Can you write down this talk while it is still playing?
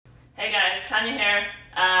Tania here.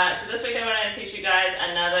 So this week I'm going to teach you guys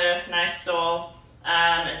another nice stall.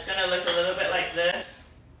 It's going to look a little bit like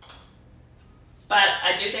this, but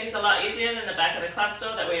I do think it's a lot easier than the back of the club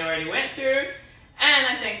stall that we already went through, and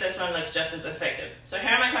I think this one looks just as effective. So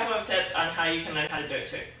here are my couple of tips on how you can learn how to do it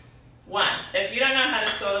too. One, if you don't know how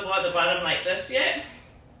to store the ball at the bottom like this yet,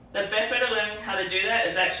 the best way to learn how to do that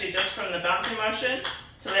is actually just from the bouncing motion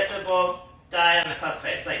to let the ball die on the club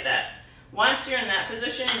face like that. Once you're in that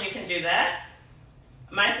position and you can do that,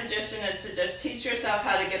 my suggestion is to just teach yourself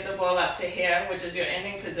how to get the ball up to here, which is your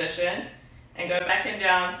ending position, and go back and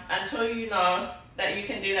down until you know that you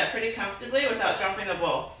can do that pretty comfortably without dropping the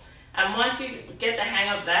ball. And once you get the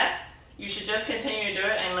hang of that, you should just continue to do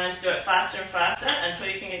it and learn to do it faster and faster until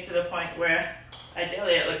you can get to the point where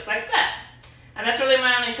ideally it looks like that. And that's really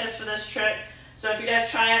my only tips for this trick. So if you guys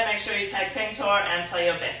try it, make sure you tag Ping Tour and play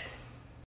your best.